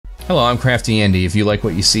Hello, I'm Crafty Andy. If you like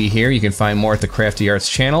what you see here, you can find more at the Crafty Arts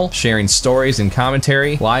channel, sharing stories and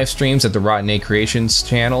commentary, live streams at the Rotten A Creations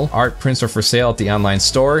channel, art prints are for sale at the online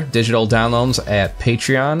store, digital downloads at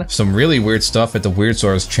Patreon, some really weird stuff at the Weird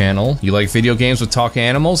Source channel. You like video games with talking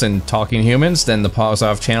animals and talking humans? Then the Pause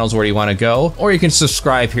Off channel is where you want to go, or you can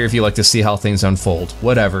subscribe here if you like to see how things unfold.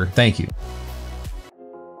 Whatever. Thank you.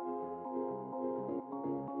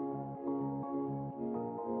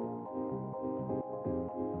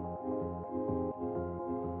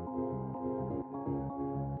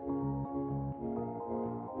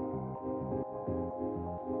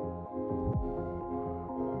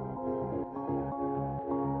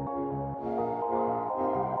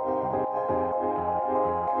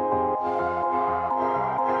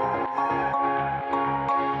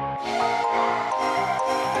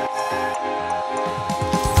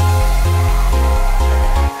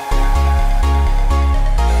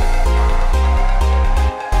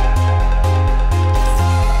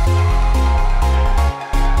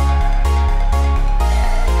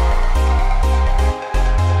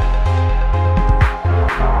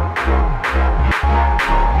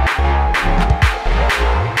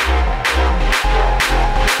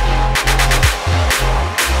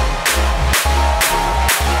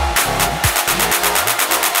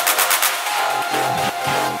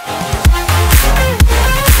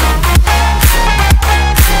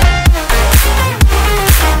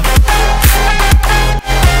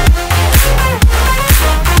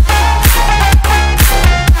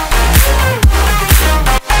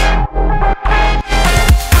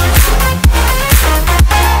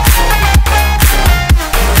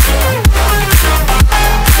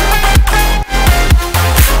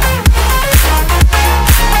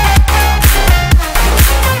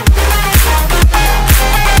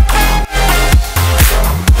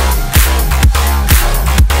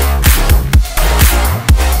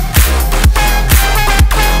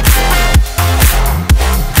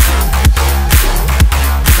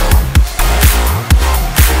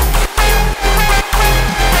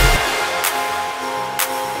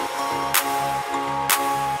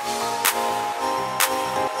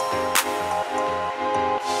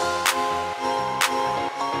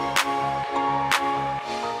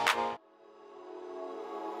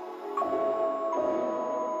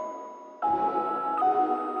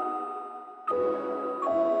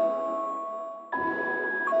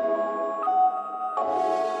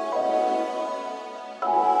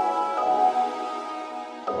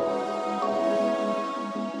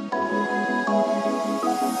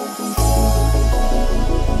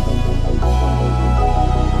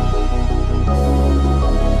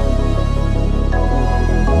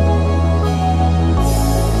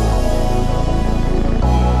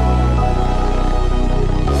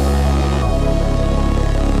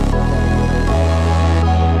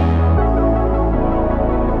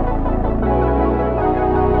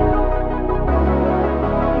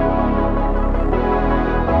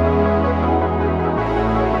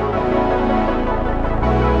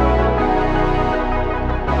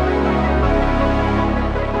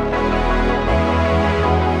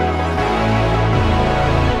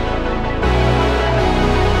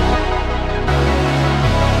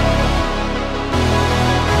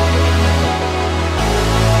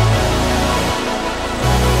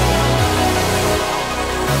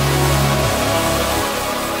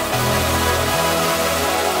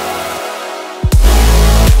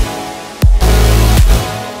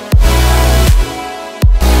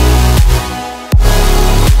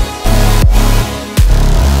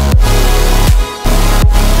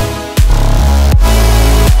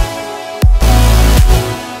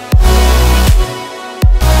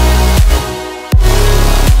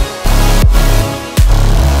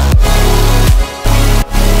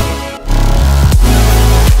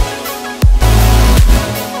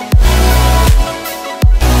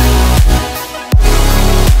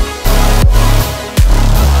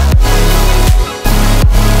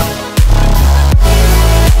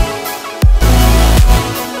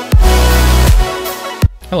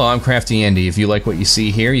 Hello, I'm Crafty Andy. If you like what you see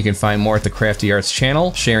here, you can find more at the Crafty Arts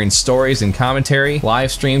channel, sharing stories and commentary, live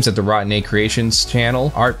streams at the Rotten A Creations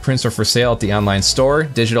channel, art prints are for sale at the online store,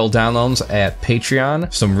 digital downloads at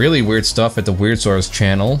Patreon, some really weird stuff at the Weird Source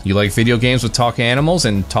channel. You like video games with talking animals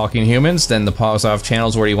and talking humans? Then the Pause Off channel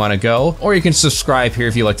is where you want to go, or you can subscribe here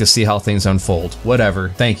if you like to see how things unfold. Whatever.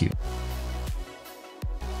 Thank you.